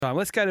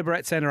Let's go to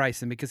Bharat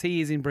Sundaresan because he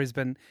is in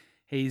Brisbane.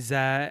 He's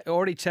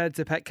already chatted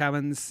to Pat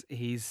Cummins.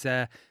 He's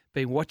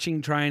been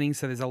watching training,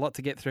 so there's a lot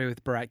to get through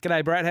with Bharat.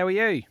 G'day, Bharat. How are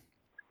you?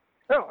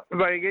 Oh,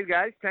 very good,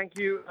 guys. Thank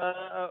you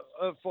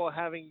for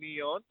having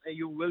me on.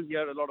 You will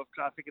hear a lot of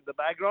traffic in the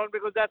background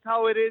because that's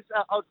how it is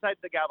outside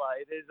the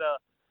Gabba. It is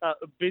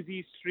a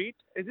busy street.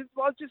 Is it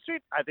Walter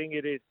Street? I think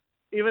it is.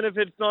 Even if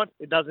it's not,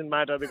 it doesn't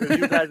matter because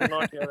you guys are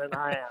not here and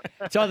I am.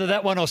 It's either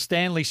that one or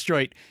Stanley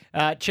Street.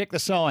 Check the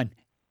sign.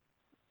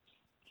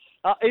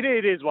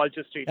 It is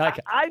Walter Street.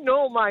 Okay. I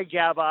know my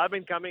Gabba. I've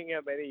been coming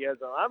here many years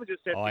now. I'm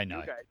just telling I you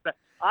know. guys. But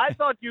I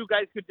thought you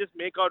guys could just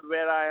make out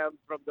where I am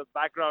from the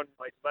background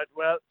noise. But,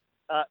 well,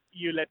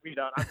 you let me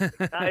down.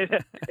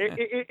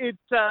 It's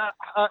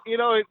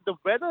the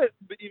weather,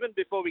 even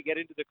before we get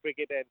into the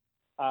cricket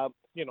and,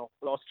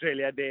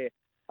 Australia Day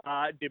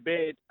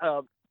debate,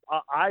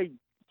 I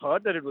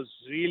heard that it was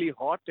really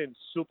hot and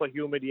super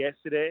humid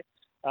yesterday.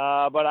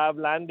 But I've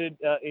landed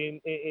in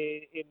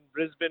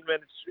Brisbane when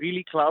it's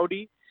really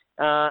cloudy.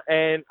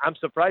 And I'm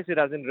surprised it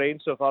hasn't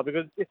rained so far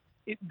because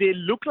they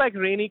look like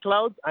rainy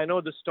clouds. I know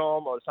the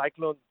storm or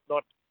cyclone is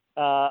not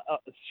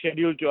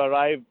scheduled to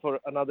arrive for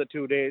another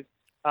 2 days.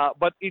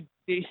 But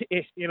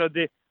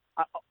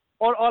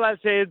all I'll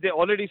say is they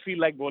already feel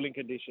like bowling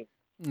conditions.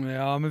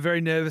 Yeah, I'm very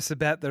nervous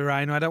about the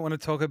rain. I don't want to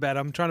talk about it.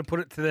 I'm trying to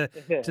put it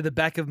to the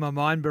back of my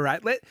mind,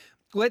 Bharat.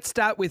 Let's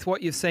start with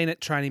what you've seen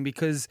at training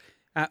because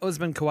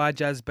Usman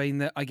Khawaja has been,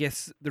 the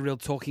real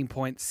talking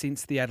point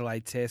since the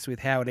Adelaide Test with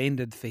how it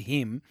ended for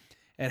him.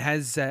 It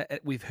has.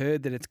 We've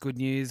heard that it's good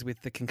news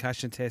with the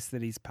concussion test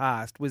that he's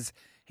passed. Was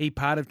he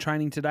part of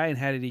training today, and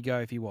how did he go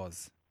if he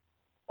was?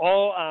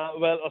 Well,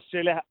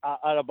 Australia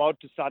are about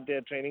to start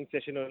their training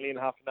session only in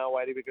half an hour,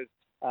 Whitey, because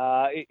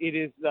it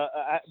is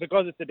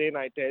because it's a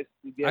day-night test.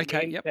 Their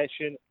main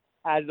session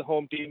as the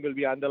home team will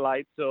be under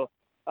lights. So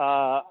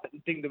I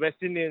think the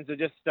West Indians are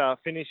just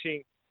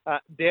finishing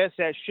their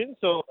session.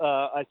 So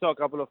I saw a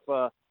couple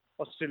of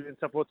Australian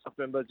support staff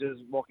members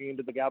just walking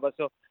into the Gabba.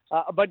 So,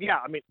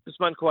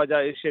 Usman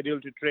Khawaja is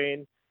scheduled to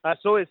train.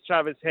 So is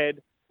Travis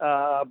Head.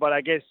 But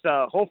I guess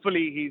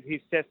hopefully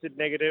he's tested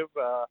negative.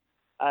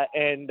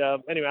 Anyway,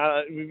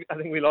 I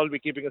think we'll all be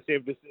keeping a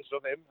safe distance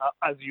from him,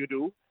 as you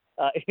do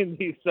in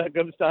these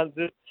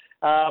circumstances.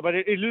 But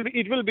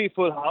it will be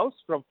full house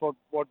from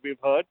what we've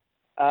heard.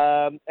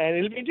 And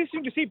it'll be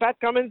interesting to see Pat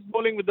Cummins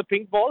bowling with the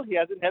pink ball. He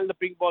hasn't held the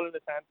pink ball in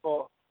his hand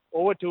for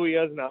over 2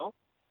 years now.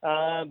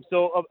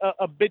 So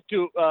a bit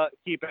to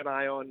keep an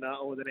eye on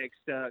over the next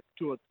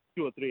 2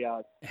 or 3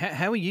 hours.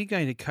 How are you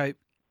going to cope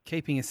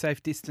keeping a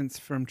safe distance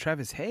from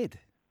Travis Head?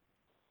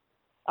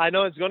 I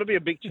know it's going to be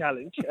a big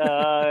challenge.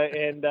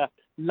 And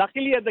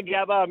luckily at the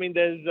Gabba,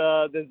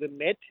 there's a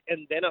net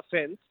and then a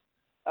fence.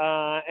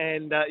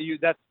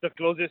 That's the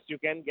closest you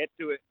can get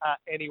to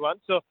anyone.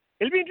 So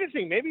it'll be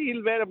interesting. Maybe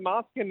he'll wear a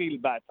mask and he'll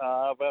bat.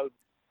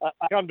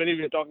 I can't believe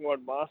you're talking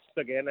about masks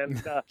again.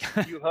 And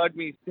you heard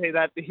me say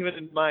that even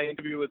in my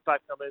interview with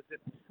Pat Cummins.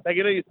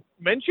 You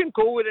mentioned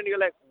COVID and you're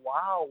like,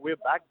 wow, we're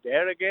back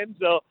there again.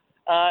 So,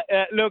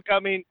 look,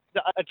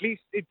 at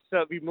least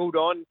we moved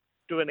on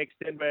to an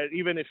extent where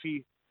even if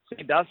he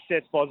does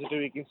test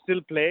positive, he can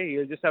still play.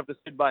 He'll just have to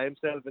sit by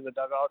himself in the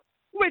dugout,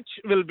 which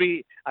will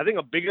be, I think,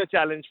 a bigger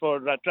challenge for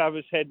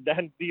Travis Head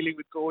than dealing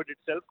with COVID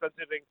itself,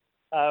 considering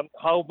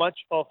how much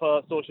of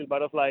a social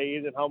butterfly he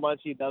is and how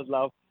much he does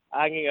love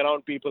hanging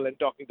around people and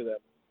talking to them.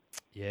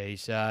 Yeah,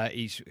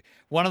 he's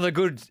one of the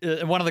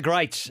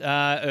greats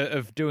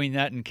of doing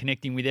that and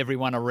connecting with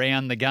everyone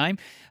around the game.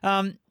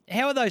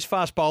 How are those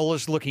fast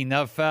bowlers looking?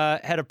 They've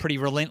had a pretty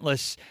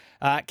relentless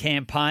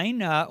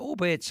campaign,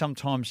 albeit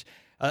sometimes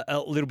a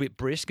little bit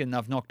brisk, and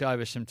they've knocked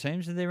over some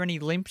teams. Are there any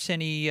limps,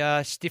 any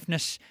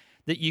stiffness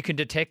that you can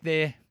detect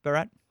there,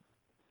 Bharat?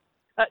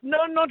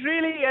 No, not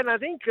really. And I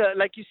think,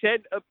 like you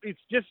said, it's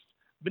just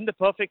been the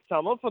perfect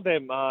summer for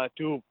them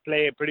to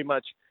play pretty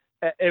much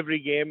every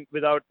game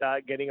without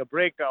getting a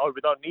break or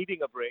without needing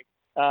a break.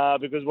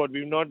 Because what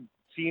we've not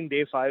seen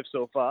day 5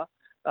 so far.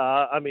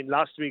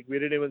 Last week we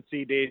didn't even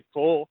see day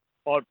 4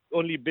 or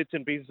only bits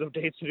and pieces of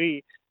day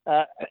 3.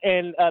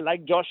 And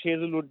like Josh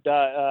Hazelwood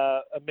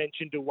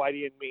mentioned to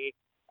Whitey and me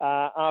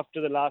after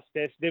the last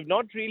test, they've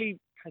not really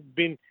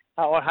been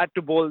or had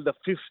to bowl the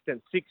 5th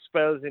and 6th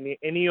spells in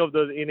any of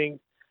those innings.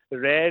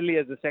 Rarely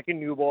has the second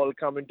new ball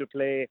come into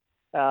play.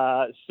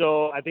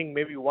 So I think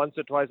maybe once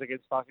or twice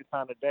against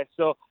Pakistan at best.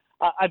 So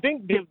I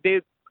think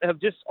they have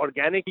just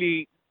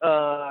organically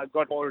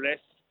got more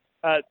rest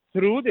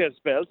through their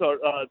spells or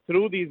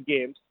through these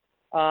games.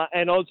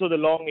 And also the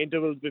long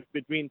intervals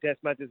between test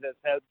matches has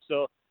helped.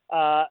 So,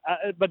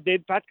 but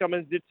Pat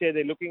Cummins did say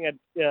they're looking at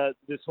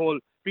this whole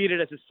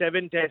period as a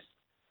 7-test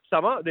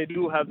summer. They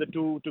do have the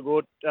 2 to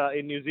go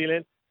in New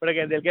Zealand. But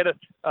again, they'll get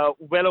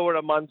well over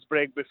a month's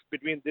break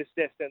between this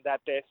test and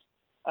that test.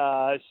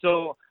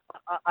 So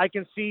I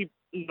can see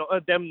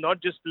them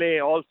not just play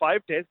all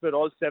 5 tests, but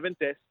all 7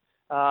 tests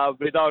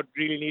without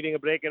really needing a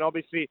break. And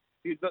obviously,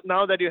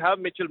 now that you have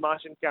Mitchell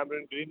Marsh and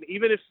Cameron Green,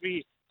 even if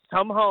we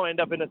somehow end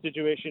up in a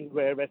situation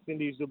where West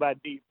Indies do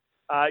bad deep,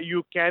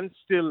 you can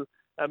still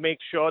make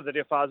sure that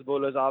your fast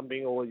bowlers aren't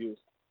being overused.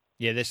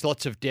 Yeah, there's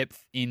lots of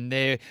depth in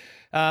there.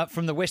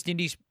 From the West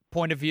Indies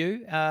point of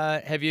view,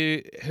 have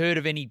you heard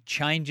of any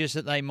changes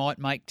that they might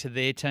make to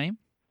their team?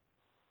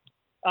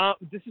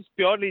 This is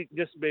purely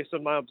just based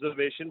on my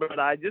observation, but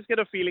I just get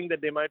a feeling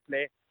that they might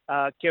play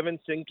Kevin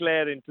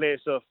Sinclair in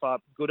place of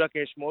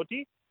Gudakesh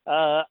Moti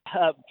for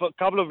a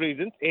couple of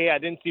reasons. A, I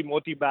didn't see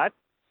Moti bat,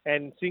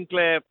 and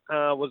Sinclair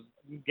was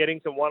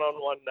getting some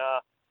one-on-one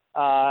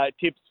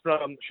tips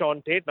from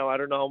Sean Tate. Now, I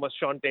don't know how much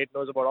Sean Tate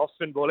knows about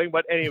off-spin bowling,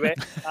 but anyway,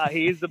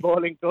 he is the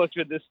bowling coach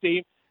with this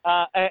team.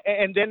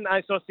 And then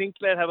I saw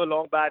Sinclair have a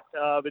long bat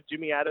with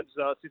Jimmy Adams,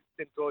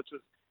 assistant coach,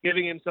 was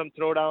giving him some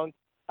throwdowns.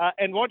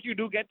 And what you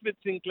do get with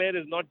Sinclair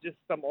is not just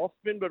some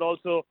off-spin, but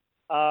also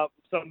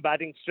some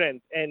batting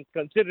strength. And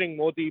considering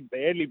Modi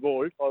barely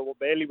bowled or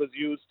barely was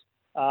used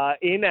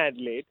in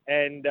Adelaide,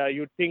 and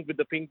you'd think with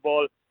the pink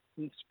ball,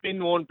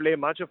 spin won't play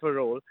much of a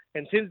role.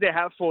 And since they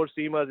have four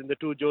seamers in the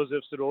two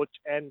Josephs, Roach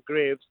and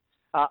Graves,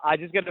 I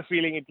just get a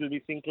feeling it will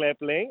be Sinclair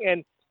playing.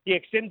 And he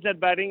extends that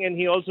batting, and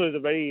he also is a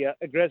very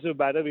aggressive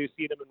batter. We've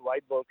seen him in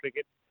white ball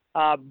cricket.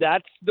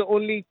 That's the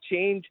only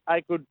change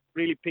I could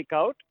really pick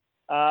out.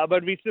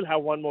 But we still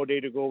have one more day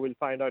to go. We'll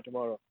find out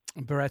tomorrow.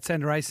 Bharat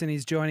Sundaresan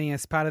is joining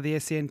us, part of the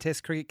SEN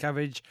Test cricket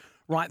coverage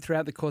right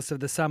throughout the course of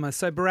the summer.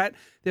 So, Bharat,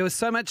 there was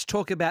so much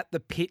talk about the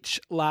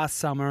pitch last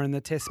summer, and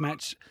the Test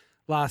match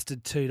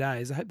lasted 2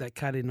 days. I hope that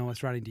car didn't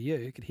almost run into you.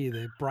 You could hear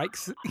the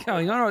brakes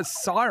going on.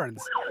 It's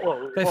sirens.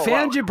 They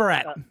found you,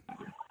 Bharat.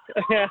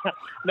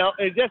 No,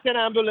 it's just an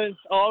ambulance.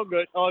 All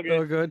good. All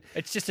good.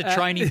 It's just a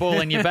training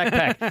ball in your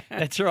backpack.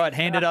 That's right.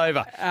 Hand it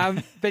over.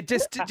 But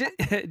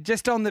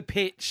just on the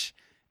pitch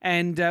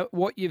and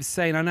what you've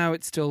seen, I know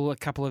it's still a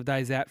couple of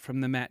days out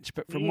from the match,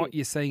 but from what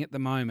you're seeing at the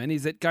moment,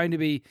 is it going to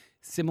be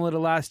similar to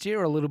last year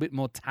or a little bit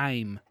more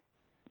tame?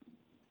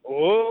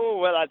 Oh,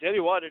 well, I'll tell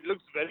you what, it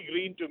looks very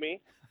green to me.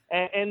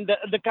 And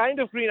the kind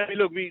of green, I mean,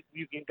 look,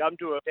 you can come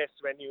to a test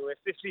venue,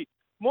 especially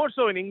more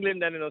so in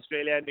England than in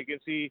Australia, and you can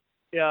see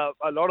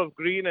a lot of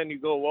green and you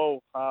go,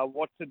 whoa,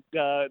 what's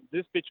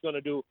this pitch going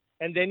to do?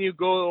 And then you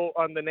go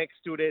on the next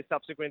 2 days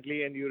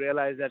subsequently and you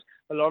realize that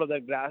a lot of the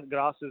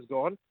grass is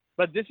gone.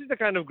 But this is the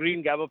kind of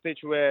green Gabba pitch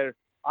where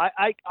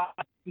I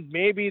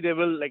maybe they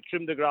will like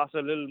trim the grass a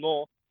little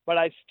more, but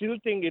I still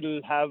think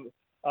it'll have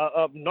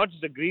not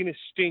just a greenish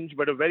tinge,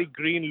 but a very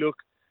green look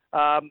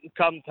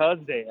come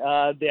Thursday.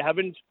 They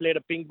haven't played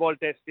a pink ball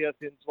test here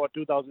since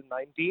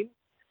 2019.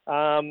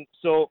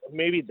 So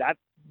maybe that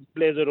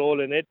plays a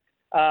role in it.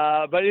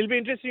 But it'll be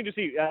interesting to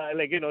see.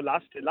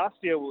 Last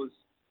year was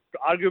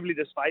arguably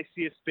the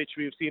spiciest pitch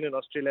we've seen in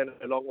Australia in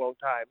a long, long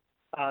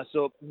time.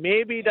 So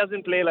maybe it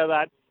doesn't play like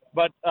that,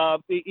 but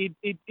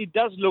it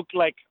does look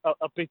like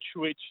a pitch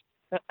which,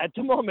 at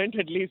the moment,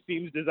 at least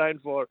seems designed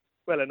for,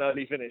 an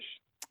early finish.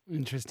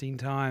 Interesting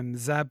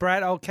times.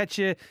 Brad, I'll catch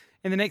you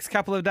in the next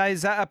couple of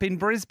days up in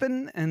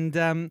Brisbane,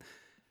 and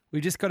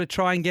we've just got to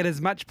try and get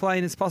as much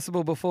playing as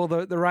possible before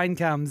the rain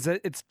comes.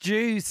 It's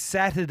due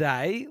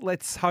Saturday.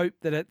 Let's hope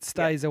that it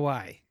stays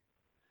away.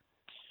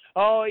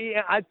 Oh,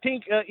 yeah. I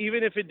think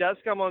even if it does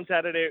come on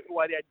Saturday,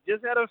 I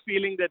just had a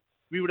feeling that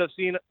we would have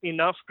seen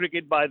enough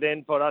cricket by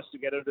then for us to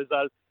get a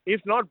result.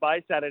 If not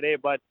by Saturday,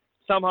 but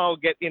somehow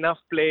get enough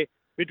play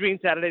between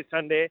Saturday and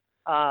Sunday.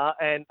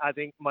 And I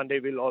think Monday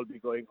we'll all be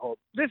going home.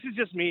 This is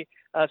just me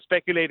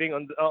speculating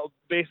on the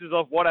basis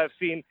of what I've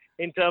seen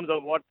in terms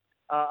of what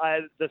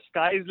the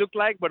skies look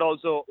like, but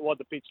also what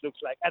the pitch looks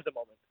like at the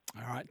moment.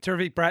 All right.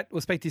 Terrific, Brett.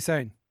 We'll speak to you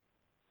soon.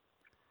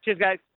 Cheers, guys.